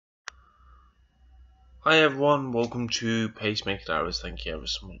Hi everyone, welcome to Pacemaker Hours. Thank you ever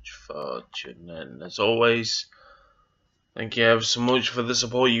so much for tuning in. As always, thank you ever so much for the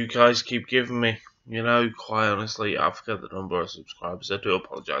support you guys keep giving me. You know, quite honestly, I forget the number of subscribers. I do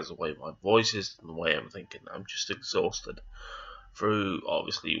apologise the way my voice is and the way I'm thinking. I'm just exhausted through,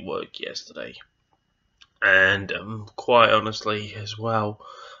 obviously, work yesterday. And quite honestly, as well,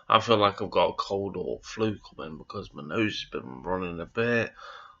 I feel like I've got a cold or flu coming because my nose has been running a bit.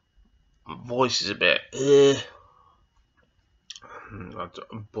 My voice is a bit,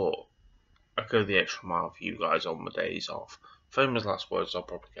 but I go the extra mile for you guys on my days off. Famous last words, I'll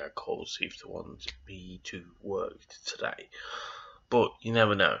probably get a call, see if they want me to work today. But you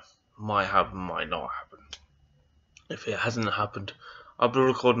never know. Might happen, might not happen. If it hasn't happened, I'll be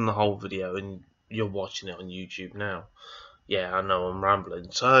recording the whole video and you're watching it on YouTube now. Yeah, I know I'm rambling.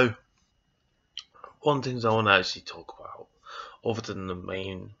 So, one thing I want to actually talk about, other than the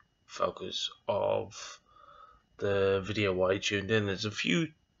main focus of the video why you tuned in, there's a few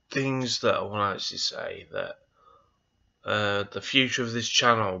things that I want to actually say that the future of this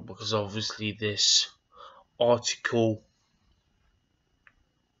channel, because obviously this article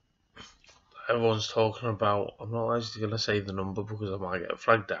everyone's talking about, I'm not actually going to say the number because I might get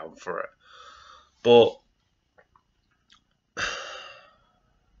flagged down for it, but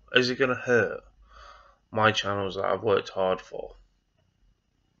is it going to hurt my channels that I've worked hard for?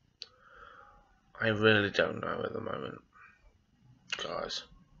 I really don't know at the moment, guys.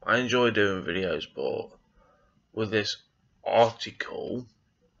 I enjoy doing videos, but with this article,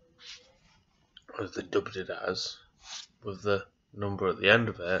 as they dubbed it as, with the number at the end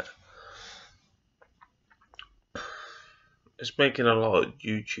of it, it's making a lot of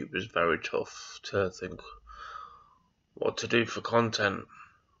YouTubers very tough to think what to do for content.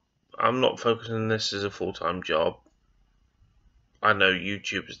 I'm not focusing on this as a full-time job. I know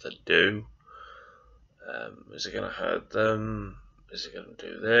YouTubers that do. Is it going to hurt them? Is it going to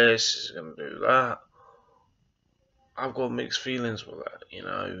do this? Is it going to do that? I've got mixed feelings with that, you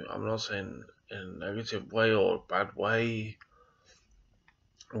know. I'm not saying in a negative way or a bad way.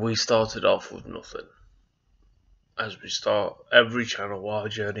 We started off with nothing. As we start every channel, our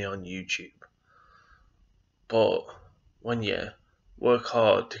journey on YouTube. But when you work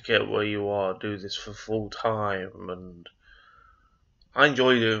hard to get where you are, do this for full time, and I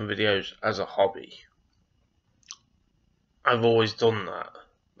enjoy doing videos as a hobby. I've always done that.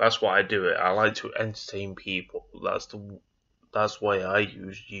 That's why I do it. I like to entertain people. That's why I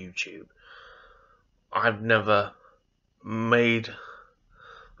use YouTube. I've never made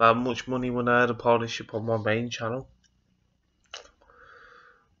that much money when I had a partnership on my main channel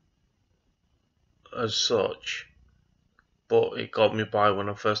as such, but it got me by when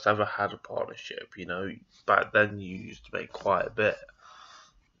I first ever had a partnership. You know, back then you used to make quite a bit,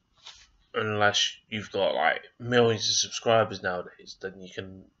 unless you've got like millions of subscribers nowadays. Then you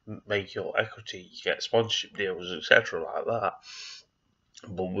can make your equity, you get sponsorship deals, etc. like that.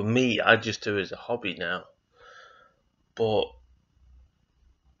 But with me, I just do it as a hobby now. But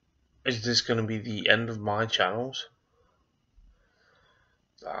is this going to be the end of my channels?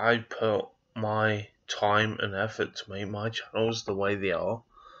 I put my time and effort to make my channels the way they are.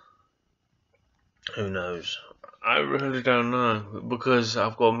 Who knows? I really don't know, because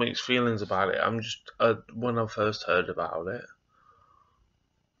I've got mixed feelings about it. I'm just, when I first heard about it,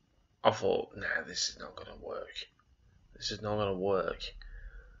 I thought, nah, this is not gonna work. This is not gonna work.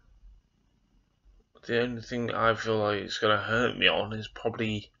 The only thing I feel like it's gonna hurt me on is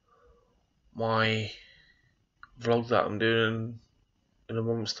probably my vlog that I'm doing in a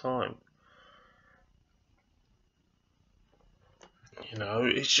month's time. You know,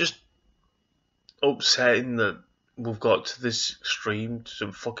 it's just upsetting that we've got to this extreme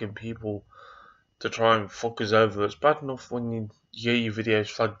to fucking people to try and fuck us over. It's bad enough when you get your videos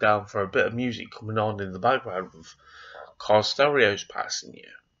flagged down for a bit of music coming on in the background with car stereos passing you.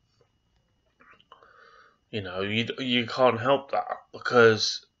 You know, you can't help that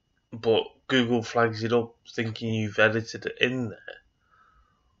but Google flags it up thinking you've edited it in there.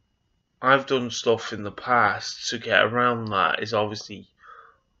 I've done stuff in the past to get around that. Is obviously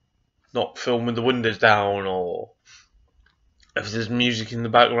not filming the windows down, or if there's music in the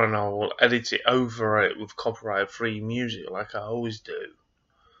background, I will edit it over it with copyright-free music like I always do.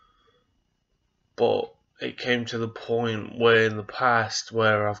 But it came to the point where in the past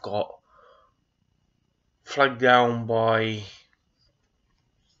where I've got flagged down by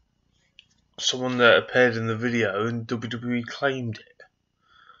someone that appeared in the video and WWE claimed it.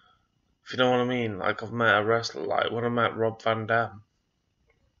 If you know what I mean, like I've met a wrestler, like when I met Rob Van Dam,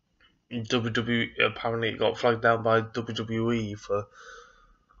 WWE apparently got flagged down by WWE for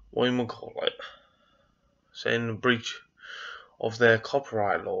what you might call it, saying a breach of their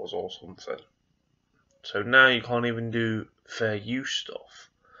copyright laws or something. So now you can't even do fair use stuff.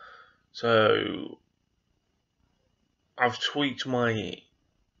 So I've tweaked my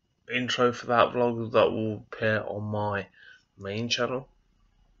intro for that vlog that will appear on my main channel.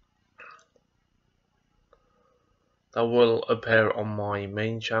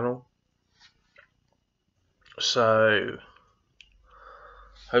 So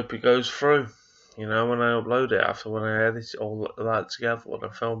hope it goes through. You know, when I upload it, after when I edit all that together, when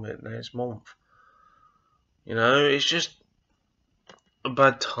I film it next month. You know, it's just a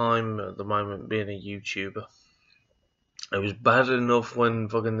bad time at the moment being a YouTuber. It was bad enough when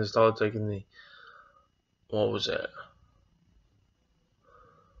fucking they started taking the, what was it?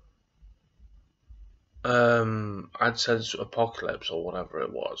 AdSense Apocalypse or whatever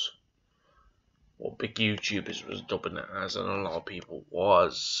it was. What big YouTubers was dubbing it as, and a lot of people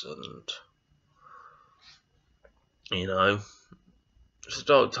was, and you know, it's a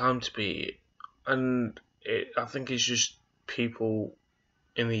dark time to be, and I think it's just people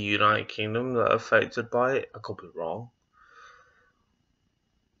in the United Kingdom that are affected by it. I could be wrong,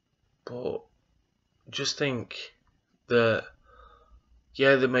 but just think that,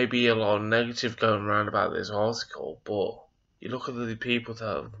 yeah, there may be a lot of negative going around about this article, but you look at the people that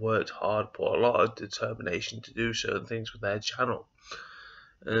have worked hard, put a lot of determination to do certain things with their channel,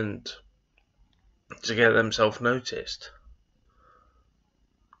 and to get themselves noticed.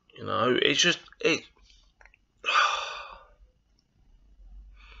 You know, it's just, it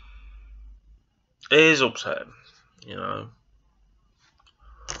is upsetting, you know.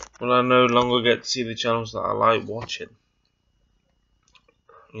 But I no longer get to see the channels that I like watching.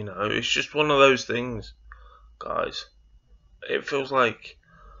 You know, it's just one of those things, guys. It feels like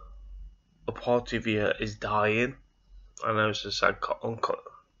a part of you is dying. I know it's a sad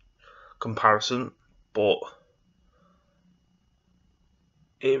comparison, but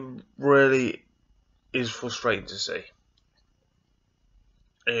it really is frustrating to see.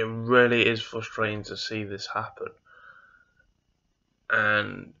 It really is frustrating to see this happen.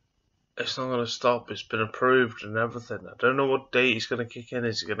 And it's not going to stop. It's been approved and everything. I don't know what date it's going to kick in.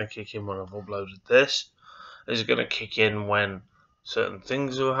 Is it going to kick in when I've uploaded this? Is it going to kick in when certain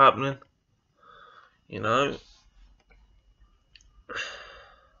things are happening? You know?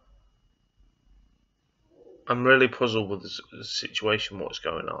 I'm really puzzled with the situation, what's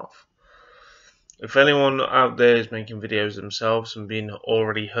going off. If anyone out there is making videos themselves and being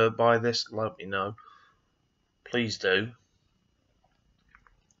already hurt by this, let me know. Please do.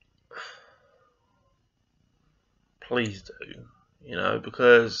 Please do. You know,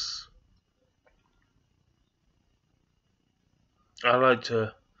 because I'd like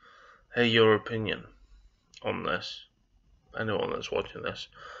to hear your opinion on this. Anyone that's watching this.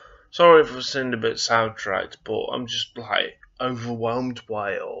 Sorry if I seemed a bit sidetracked, but I'm just like overwhelmed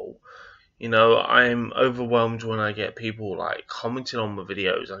by it all. You know, I'm overwhelmed when I get people like commenting on my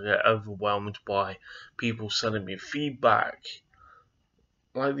videos. I get overwhelmed by people sending me feedback.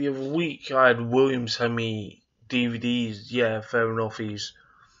 Like the other week, I had William send me DVDs. Yeah, fair enough, he's,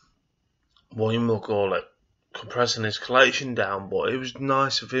 William will call it, compressing his collection down, but it was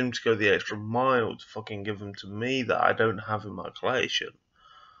nice of him to go the extra mile to fucking give them to me that I don't have in my collection.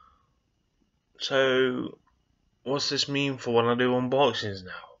 So, what's this mean for when I do unboxings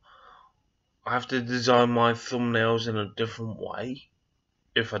now? I have to design my thumbnails in a different way,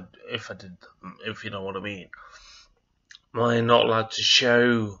 if I did them, if you know what I mean. Am I not allowed to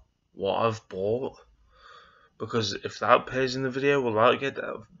show what I've bought? Because if that appears in the video, will that get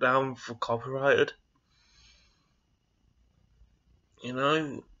down for copyrighted? You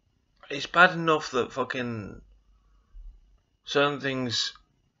know, it's bad enough that fucking certain things,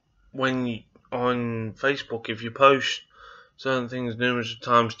 when you, on Facebook, if you post certain things numerous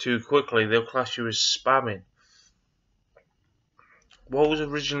times too quickly, they'll class you as spamming. What was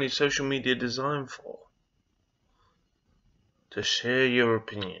originally social media designed for? To share your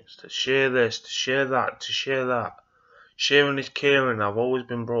opinions, to share this, to share that, to share that. Sharing is caring. I've always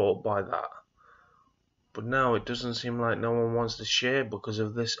been brought up by that. But now it doesn't seem like no one wants to share because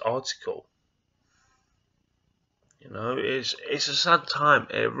of this article. You know, it's a sad time.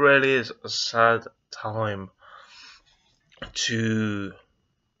 It really is a sad time to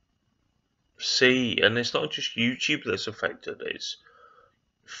see, and it's not just YouTube that's affected, it's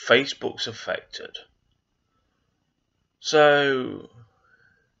Facebook's affected. So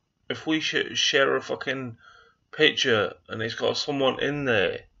if we should share a fucking picture and it's got someone in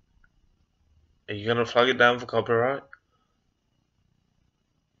there, are you gonna flag it down for copyright?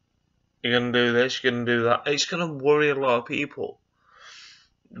 You're gonna do this, you're gonna do that. It's gonna worry a lot of people.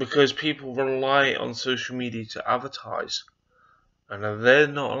 because people rely on social media to advertise, and they're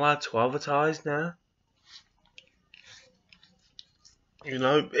not allowed to advertise now. You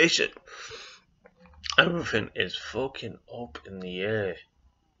know, it's just, everything is fucking up in the air.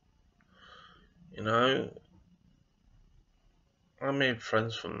 You know, I made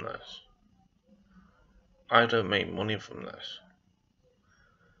friends from this. I don't make money from this.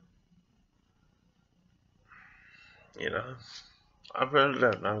 You know, I really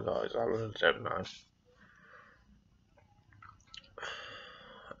don't know, guys. I really don't know.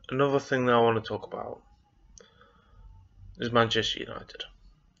 Another thing that I want to talk about is Manchester United.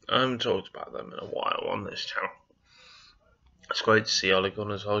 I haven't talked about them in a while on this channel. It's great to see Ole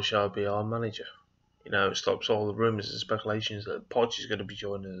Gunnar Solskjaer be our manager. You know, it stops all the rumours and speculations that Poch is going to be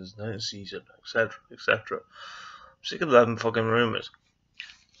joining us next season, etc., etc. I'm sick of them fucking rumours.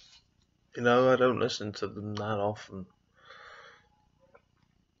 You know, I don't listen to them that often.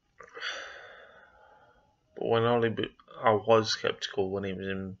 But when I was sceptical when he was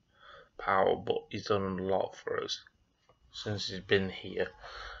in power, but he's done a lot for us since he's been here.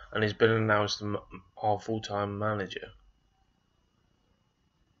 And he's been announced our full-time manager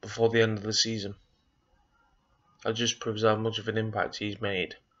before the end of the season. That just proves how much of an impact he's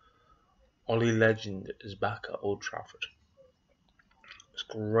made. Ollie Legend is back at Old Trafford. It's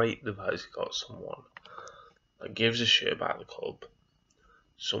great the fact he's got someone that gives a shit about the club.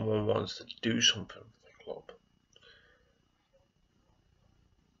 Someone wants to do something for the club.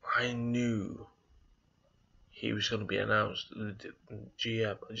 I knew he was going to be announced, the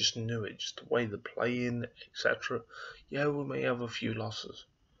GM. I just knew it, just the way they're playing, etc. Yeah, we may have a few losses.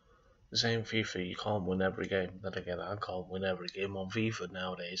 The same FIFA, you can't win every game. Then again, I can't win every game on FIFA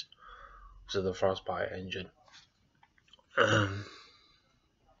nowadays because of the Frostbite engine.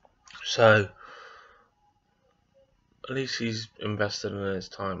 So, at least he's invested in his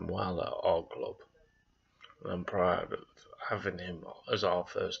time well at our club. And I'm proud of having him as our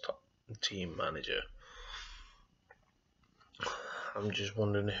first team manager. I'm just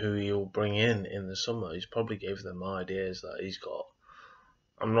wondering who he'll bring in the summer. He's probably gave them ideas that he's got.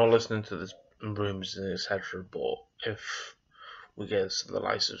 I'm not listening to the rumours and etc. But if we get to the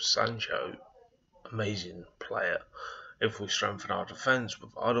likes of Sancho, amazing player. If we strengthen our defence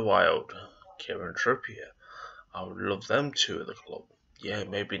with Alderweireld, Kieran Trippier, I would love them two at the club. Yeah,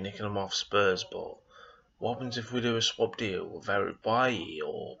 maybe nicking them off Spurs, but what happens if we do a swap deal with Eric Bailly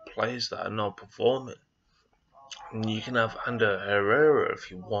or players that are not performing? And you can have Ander Herrera if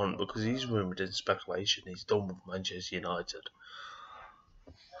you want, because he's rumoured in speculation he's done with Manchester United.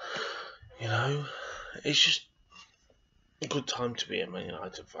 You know, it's just a good time to be a Man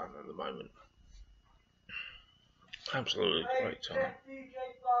United fan at the moment. Absolutely great time.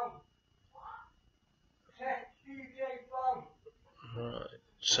 Right,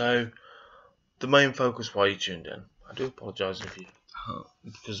 so the main focus why you tuned in. I do apologise if you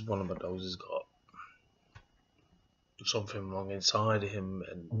because one of my dogs has got something wrong inside him,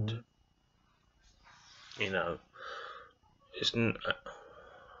 and you know, it's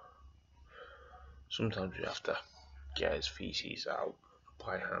sometimes you have to get his feces out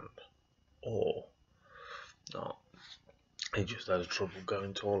by hand, or not. He just has trouble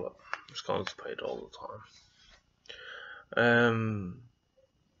going toilet. He's constipated all the time.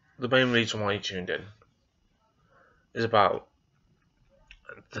 The main reason why you tuned in is about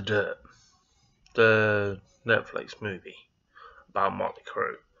The Dirt, the Netflix movie about Motley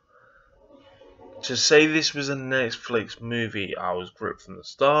Crue. To say this was a Netflix movie, I was gripped from the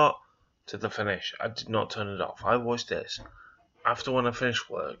start to the finish. I did not turn it off. I watched this. After when I finished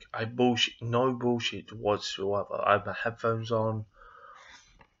work, no bullshit whatsoever. I had my headphones on,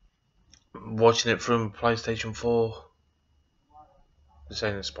 watching it from PlayStation 4. This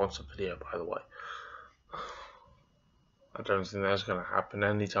ain't a sponsored video, by the way. I don't think that's going to happen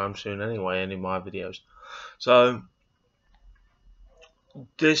anytime soon anyway, any of my videos. So,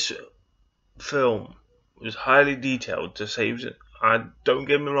 this film was highly detailed to say, don't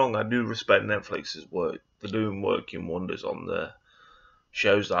get me wrong, I do respect Netflix's work. They're doing working wonders on the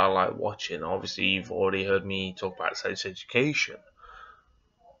shows that I like watching. Obviously, you've already heard me talk about Sex Education.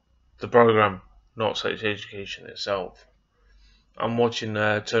 The program, not Sex Education itself. I'm watching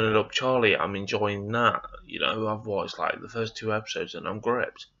Turn It Up Charlie. I'm enjoying that. You know, I've watched like the first 2 episodes and I'm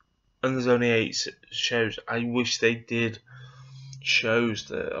gripped. And there's only 8 shows. I wish they did shows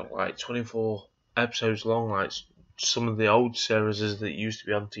that are like 24 episodes long, like some of the old series that used to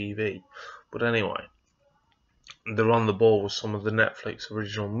be on TV. But anyway, they're on the ball with some of the Netflix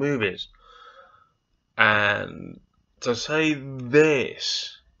original movies. And to say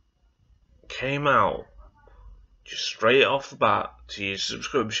this came out just straight off the bat to your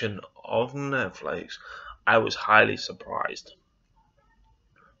subscription of Netflix, I was highly surprised.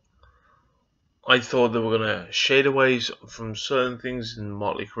 I thought they were going to shade away from certain things in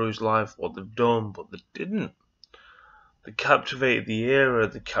Motley Crue's life, what they've done, but they didn't. They captivated the era,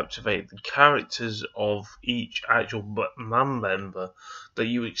 they captivated the characters of each actual band member that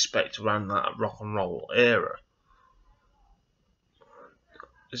you expect around that rock and roll era.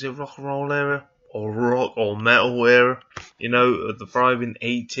 Is it rock and roll era? Or rock or metal era? You know, the thriving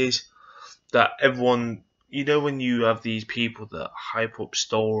 80s. That everyone, you know, when you have these people that hype up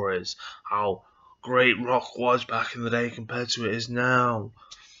stories, how great rock was back in the day compared to it is now.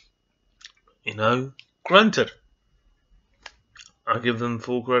 You know, granted, I give them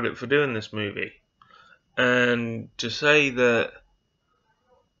full credit for doing this movie. And to say that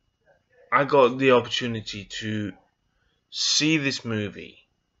I got the opportunity to see this movie,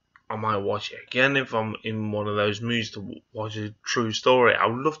 I might watch it again if I'm in one of those moods to watch a true story. I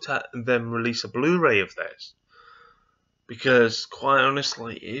would love to them release a Blu-ray of this. Because, quite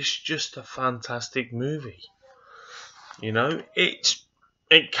honestly, it's just a fantastic movie. You know, it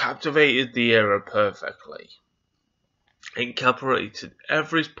captivated the era perfectly. It captivated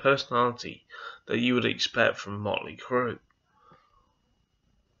every personality that you would expect from Motley Crue.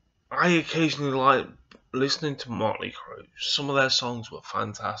 I occasionally like listening to Motley Crue. Some of their songs were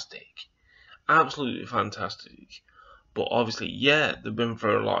fantastic. Absolutely fantastic. But obviously, yeah, they've been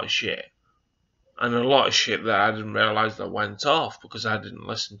through a lot of shit. And a lot of shit that I didn't realise that went off because I didn't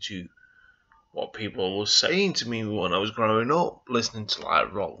listen to what people were saying to me when I was growing up, listening to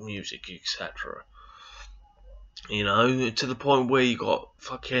like rock music, etc. You know, to the point where you got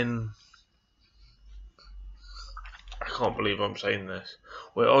fucking... I can't believe I'm saying this.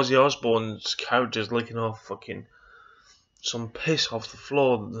 Where Ozzy Osbourne's character's licking off fucking some piss off the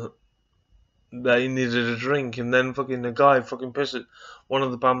floor that he needed a drink, and then fucking the guy fucking pisses, one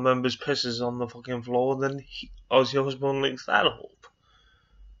of the band members pisses on the fucking floor, and then Ozzy Osbourne licks that up.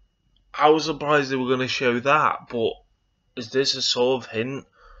 I was surprised they were going to show that, but is this a sort of hint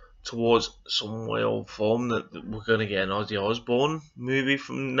towards some way or form that we're going to get an Ozzy Osbourne movie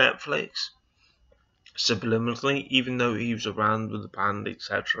from Netflix? Subliminally, even though he was around with the band,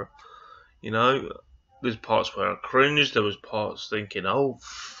 etc. You know, there's parts where I cringed, there was parts thinking, oh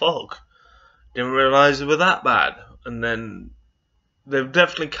fuck, didn't realise they were that bad. And then they've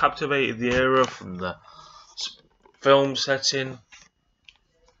definitely captivated the era from the film setting.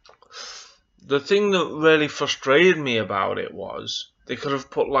 The thing that really frustrated me about it was they could have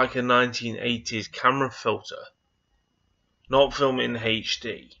put like a 1980s camera filter, not film in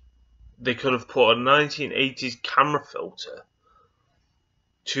HD. They could have put a 1980s camera filter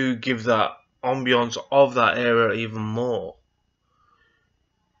to give that ambience of that era even more.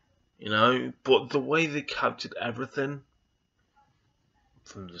 You know, but the way they captured everything,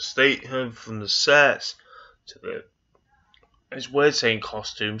 from the from the sets to the, it's weird saying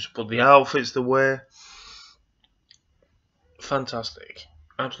costumes, but the outfits they wear, fantastic,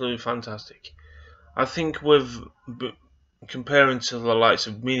 absolutely fantastic. I think with comparing to the likes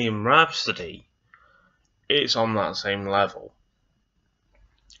of Medium Rhapsody, it's on that same level.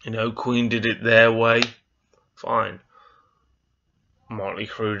 You know, Queen did it their way, fine. Motley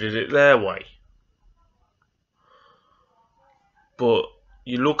Crue did it their way. But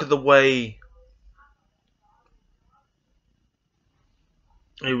you look at the way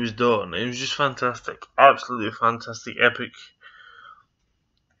it was done, it was just fantastic. Absolutely fantastic, epic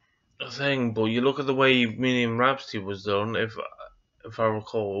thing. But you look at the way Medium Rhapsody was done, if I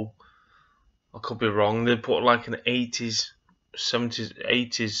recall, I could be wrong, they put like an 80s, 70s,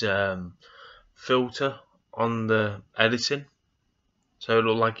 80s filter on the editing. So it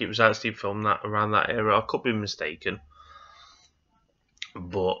looked like it was actually filmed that around that era. I could be mistaken.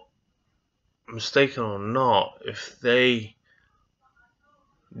 But mistaken or not, if they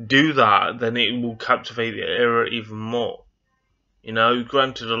do that, then it will captivate the era even more. You know,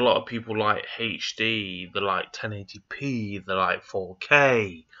 granted, a lot of people like HD, they like 1080p, they like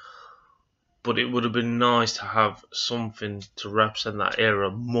 4K. But it would have been nice to have something to represent that era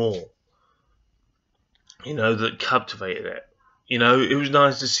more. You know, that captivated it. You know, it was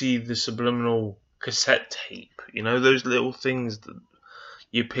nice to see the subliminal cassette tape. You know, those little things that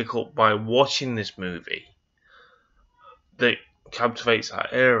you pick up by watching this movie that captivates that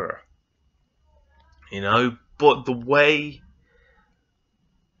era. You know, but the way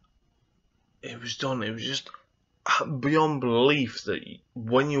it was done, it was just beyond belief that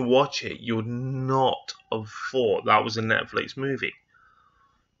when you watch it, you would not have thought that was a Netflix movie.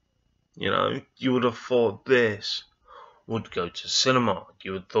 You know, you would have thought this would go to cinema.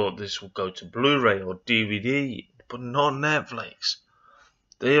 You would have thought this would go to Blu-ray or DVD, but not Netflix.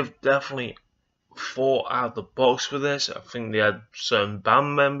 They have definitely thought out the box with this. I think they had certain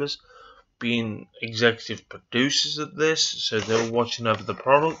band members being executive producers of this, so they were watching over the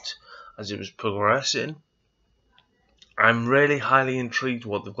product as it was progressing. I'm really highly intrigued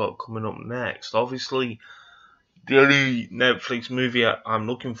what they've got coming up next. Obviously, the only Netflix movie I'm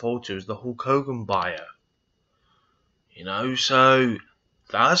looking forward to is the Hulk Hogan bio. So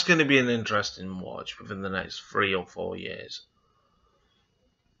that's going to be an interesting watch within the next 3 or 4 years.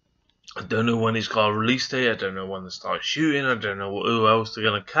 I don't know when it's got a release date. I don't know when they start shooting. I don't know who else they're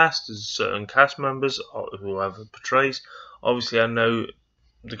going to cast as certain cast members or whoever portrays. Obviously, I know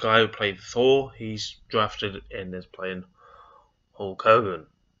the guy who played Thor. He's drafted in as playing Hulk Hogan.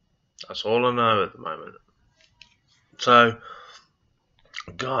 That's all I know at the moment. So,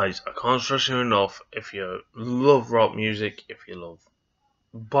 guys, I can't stress you enough. If you love rock music, if you love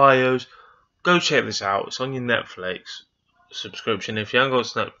bios, go check this out. It's on your Netflix subscription. If you haven't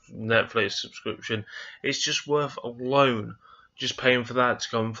got a Netflix subscription, it's just worth alone just paying for that to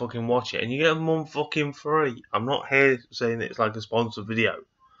go and fucking watch it, and you get a month fucking free. I'm not here saying it's like a sponsored video,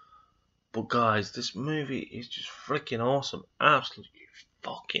 but guys, this movie is just freaking awesome. Absolutely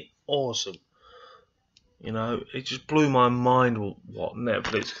fucking awesome. It just blew my mind what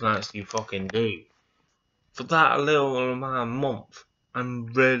Netflix can actually fucking do. For that little amount of month, I'm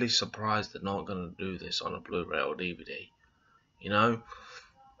really surprised they're not going to do this on a Blu-ray or DVD. It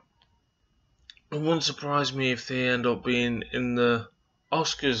wouldn't surprise me if they end up being in the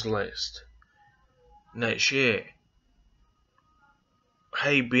Oscars list next year.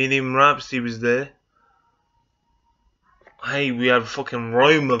 Hey, Bohemian Rhapsody was there. Hey, we had fucking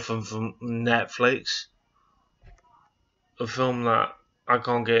Roma from Netflix. A film that I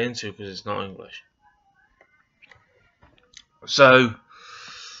can't get into because it's not English. So,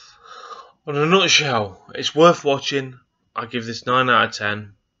 in a nutshell, it's worth watching. I give this 9 out of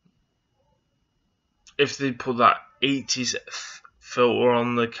 10. If they put that 80s filter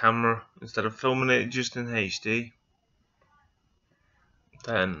on the camera instead of filming it just in HD,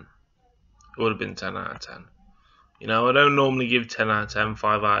 then it would have been 10 out of 10. I don't normally give 10 out of 10,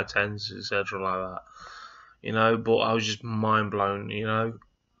 5 out of 10s, etc. like that. But I was just mind blown, Don't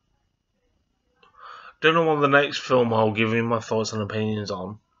know what the next film I'll give you my thoughts and opinions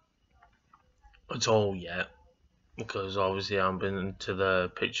on at all yet, because obviously I haven't been into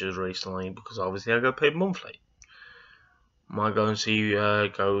the pictures recently, because obviously I got paid monthly. Might go and see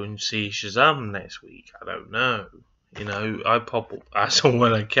Shazam next week. I don't know. I pop up as and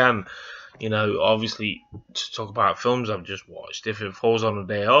when I can. Obviously to talk about films I've just watched. If it falls on a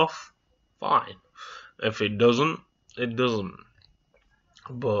day off, fine. If it doesn't, it doesn't.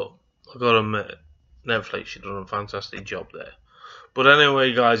 But I gotta admit, Netflix, you've done a fantastic job there. But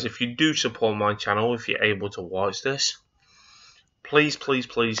anyway, guys, if you do support my channel, if you're able to watch this, please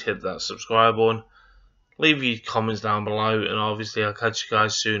hit that subscribe button. Leave your comments down below, and obviously I'll catch you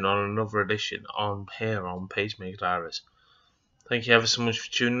guys soon on another edition on Pacemaker Diaries. Thank you ever so much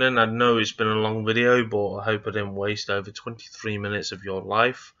for tuning in. I know it's been a long video, but I hope I didn't waste over 23 minutes of your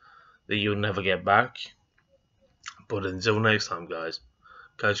life that you'll never get back. But until next time, guys,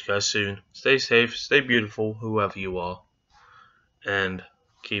 catch you guys soon. Stay safe, stay beautiful, whoever you are, and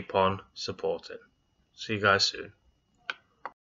keep on supporting. See you guys soon.